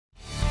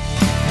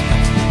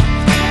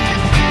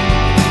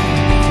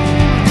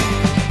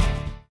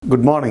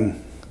Good morning.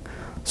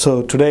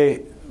 So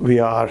today we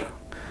are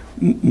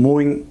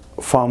moving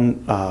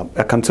from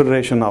a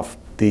consideration of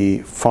the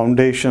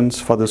foundations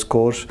for this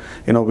course.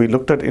 We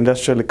looked at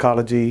industrial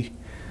ecology,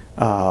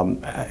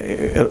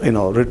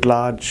 writ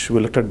large. We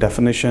looked at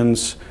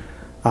definitions.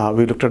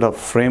 We looked at a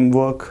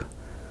framework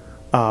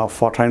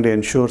for trying to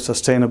ensure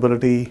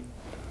sustainability.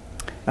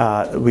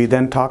 We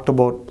then talked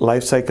about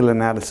life cycle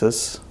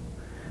analysis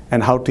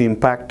and how to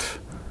impact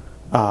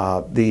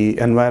the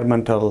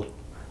environmental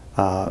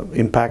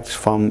impacts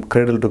from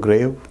cradle to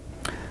grave.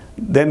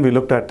 Then we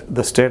looked at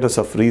the status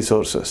of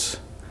resources.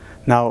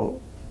 Now,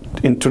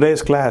 in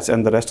today's class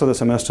and the rest of the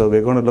semester,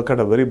 we're going to look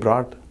at a very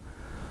broad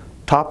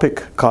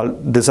topic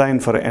called Design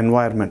for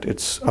Environment.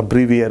 It's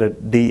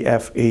abbreviated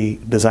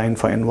DFE, Design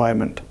for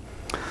Environment.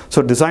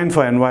 So Design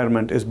for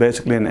Environment is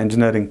basically an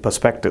engineering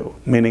perspective,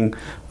 meaning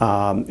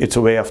it's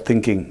a way of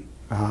thinking.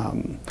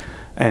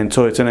 And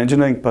so it's an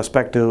engineering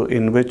perspective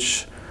in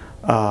which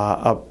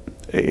the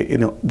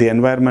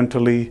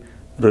environmentally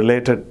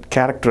related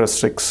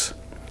characteristics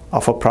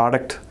of a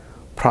product,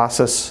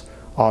 process,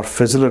 or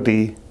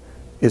facility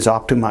is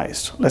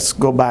optimized. Let's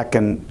go back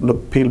and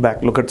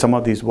look at some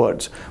of these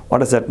words. What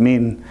does that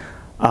mean?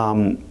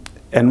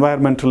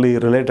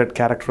 Environmentally related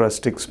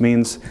characteristics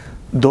means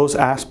those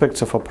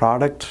aspects of a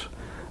product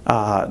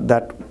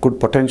that could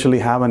potentially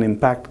have an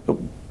impact,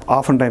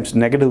 oftentimes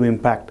negative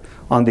impact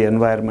on the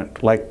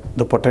environment, like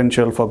the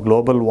potential for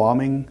global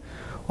warming,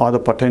 or the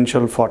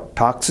potential for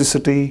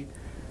toxicity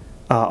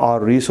or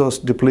resource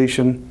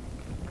depletion.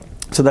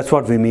 So that's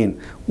what we mean.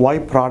 Why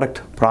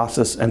product,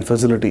 process, and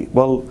facility?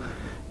 Well,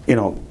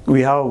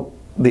 we have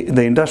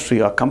the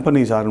industry, our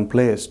companies are in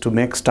place to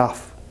make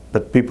stuff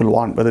that people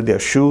want, whether they're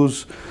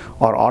shoes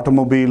or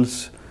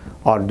automobiles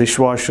or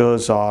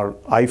dishwashers or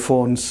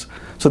iPhones.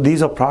 So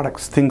these are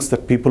products, things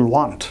that people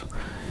want.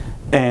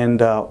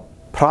 And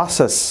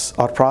process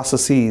or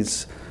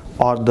processes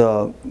are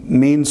the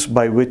means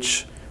by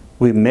which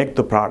we make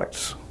the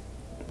products.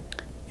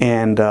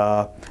 And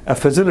a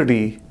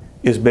facility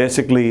is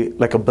basically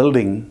like a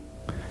building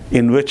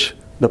in which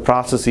the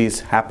processes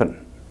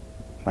happen,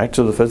 right?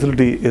 So the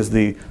facility is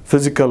the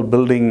physical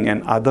building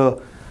and other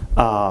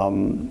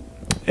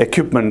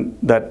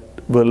equipment that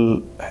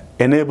will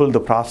enable the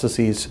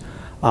processes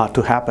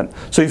to happen.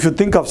 So if you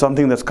think of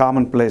something that's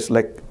commonplace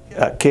like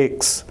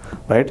cakes,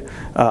 right?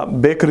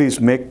 Bakeries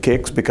make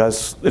cakes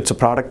because it's a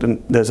product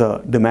and there's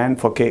a demand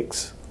for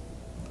cakes,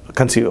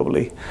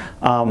 conceivably.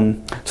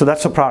 So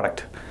that's a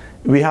product.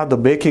 We have the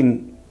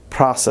baking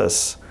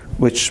process,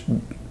 which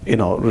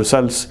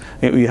results.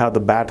 You have the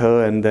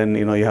batter, and then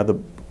you have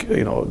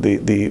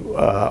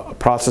the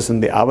process in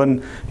the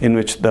oven in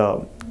which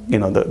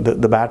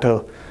the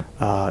batter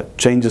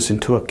changes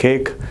into a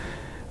cake.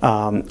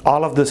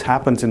 All of this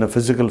happens in a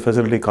physical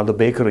facility called the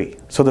bakery.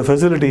 So the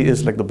facility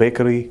is like the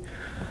bakery.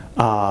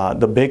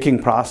 The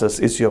baking process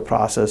is your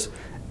process,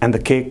 and the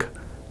cake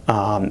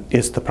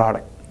is the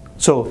product.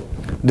 So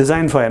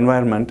Design for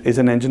Environment is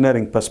an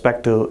engineering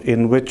perspective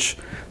in which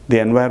the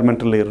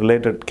environmentally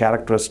related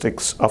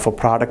characteristics of a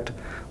product,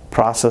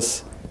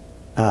 process,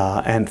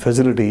 and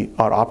facility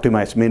are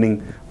optimized,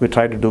 meaning we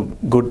try to do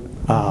good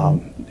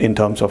in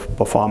terms of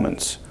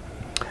performance.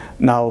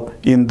 Now,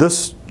 in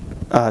this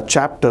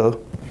chapter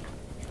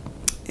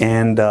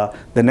and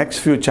the next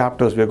few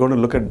chapters, we're going to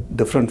look at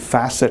different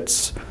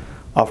facets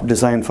of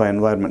Design for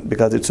Environment,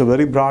 because it's a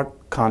very broad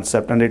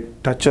concept and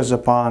it touches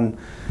upon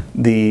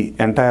the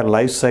entire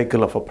life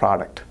cycle of a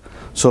product.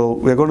 So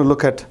we're going to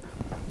look at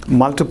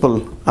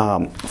multiple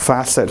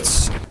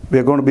facets.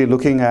 We're going to be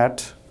looking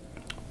at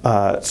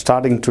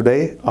starting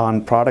today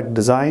on product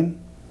design,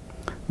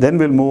 then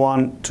we'll move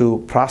on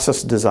to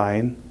process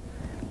design,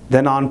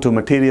 then on to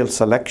material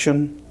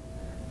selection,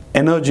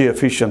 energy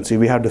efficiency.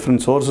 We have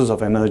different sources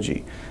of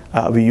energy.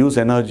 We use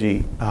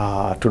energy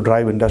to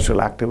drive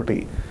industrial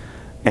activity,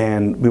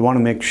 and we want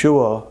to make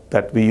sure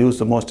that we use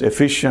the most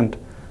efficient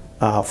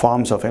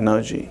forms of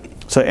energy.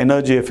 So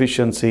energy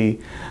efficiency,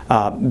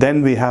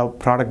 then we have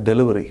product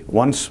delivery.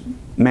 Once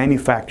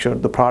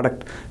manufactured, the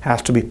product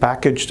has to be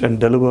packaged and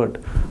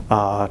delivered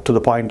to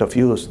the point of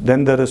use.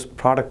 Then there is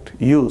product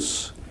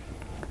use.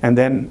 And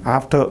then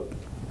after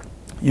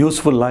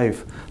useful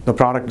life, the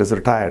product is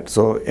retired.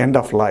 So end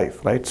of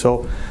life, right?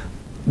 So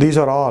these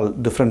are all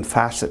different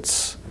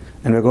facets,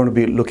 and we're going to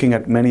be looking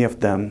at many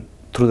of them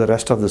through the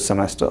rest of the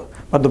semester.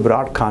 But the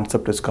broad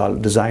concept is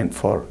called Design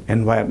for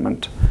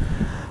Environment.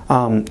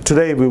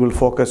 Today we will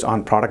focus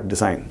on product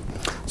design.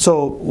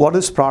 So what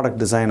is product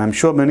design? I'm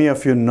sure many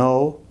of you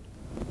know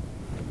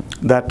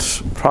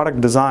that product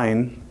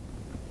design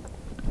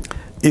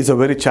is a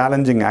very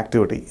challenging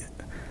activity.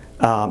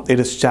 It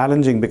is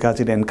challenging because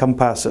it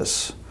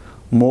encompasses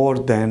more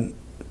than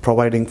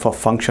providing for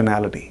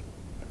functionality.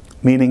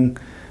 Meaning,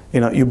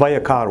 you buy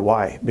a car,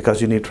 why?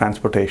 Because you need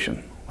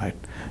transportation, right?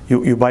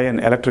 You buy an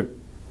electric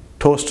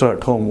toaster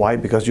at home, why?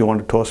 Because you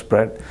want to toast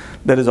bread.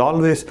 There is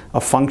always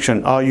a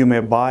function. Or you may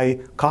buy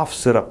cough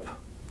syrup.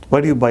 Why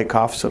do you buy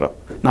cough syrup?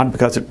 Not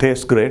because it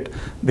tastes great,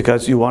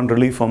 because you want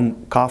relief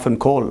from cough and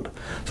cold.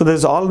 So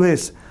there's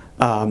always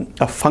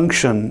a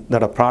function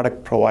that a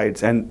product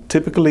provides, and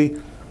typically,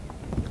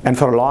 and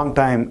for a long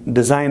time,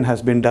 design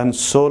has been done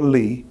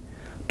solely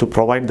to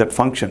provide that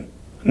function.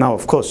 Now,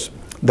 of course,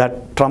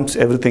 that trumps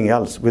everything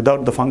else.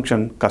 Without the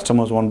function,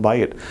 customers won't buy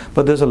it.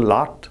 But there's a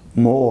lot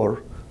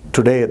more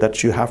today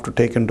that you have to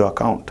take into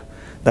account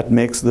that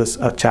makes this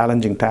a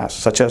challenging task,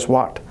 such as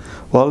what?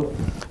 Well,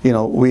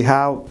 we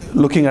have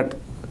looking at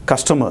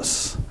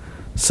customers,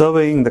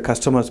 surveying the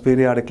customers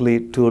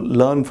periodically to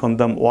learn from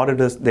them what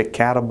it is they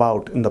care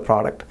about in the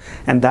product.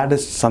 And that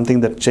is something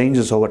that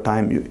changes over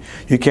time.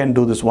 You can't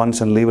do this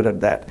once and leave it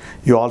at that.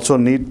 You also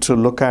need to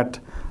look at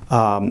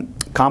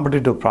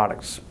competitive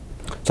products.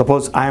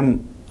 Suppose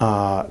I'm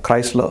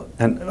Chrysler,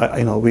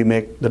 and we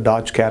make the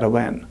Dodge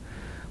Caravan,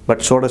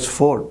 but so does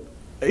Ford.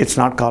 It's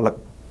not called a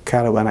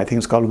Caravan. I think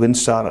it's called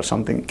Windstar or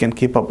something. You can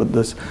keep up with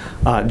this.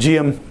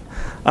 GM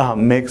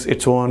makes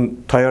its own.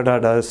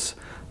 Toyota does.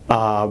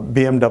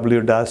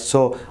 BMW does.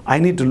 So I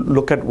need to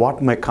look at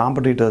what my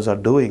competitors are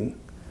doing.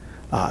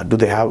 Do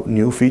they have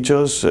new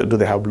features? Do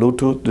they have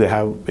Bluetooth? Do they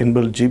have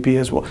inbuilt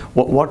GPS?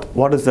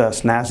 What is the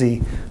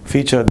snazzy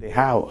feature they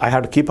have? I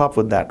have to keep up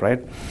with that, right?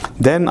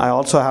 Then I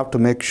also have to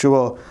make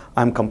sure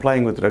I'm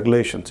complying with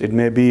regulations. It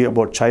may be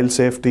about child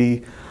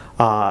safety.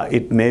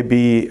 It may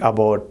be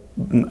about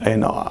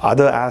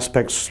other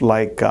aspects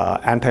like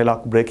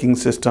anti-lock braking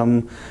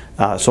system,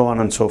 so on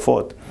and so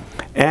forth.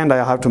 And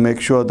I have to make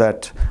sure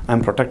that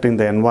I'm protecting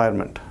the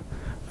environment,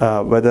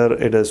 whether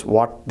it is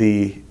what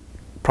the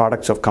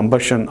products of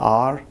combustion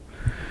are.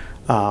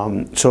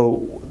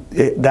 So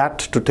that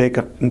to take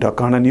into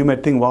account. And you may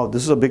think, wow,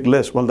 this is a big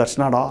list. Well, that's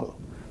not all.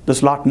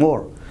 There's a lot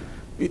more.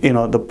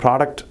 The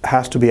product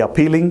has to be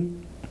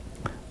appealing.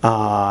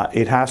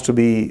 It has to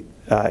be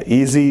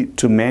easy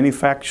to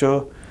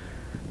manufacture.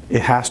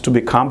 It has to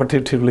be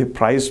competitively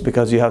priced,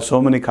 because you have so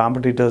many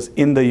competitors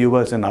in the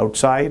US and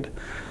outside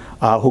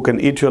who can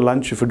eat your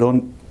lunch if you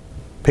don't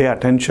pay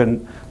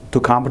attention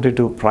to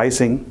competitive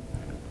pricing.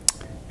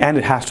 And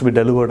it has to be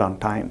delivered on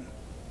time.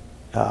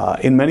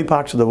 In many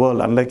parts of the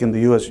world, unlike in the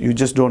US, you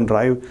just don't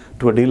drive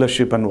to a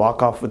dealership and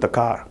walk off with the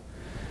car.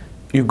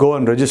 You go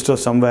and register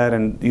somewhere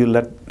and you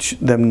let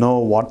them know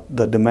what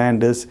the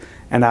demand is,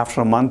 and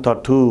after a month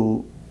or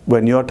two,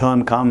 when your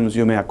turn comes,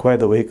 you may acquire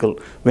the vehicle.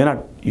 We're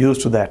not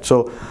used to that.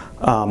 So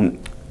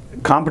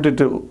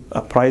competitive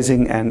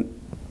pricing and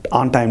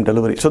on-time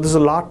delivery. So there's a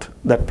lot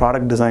that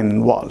product design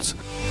involves.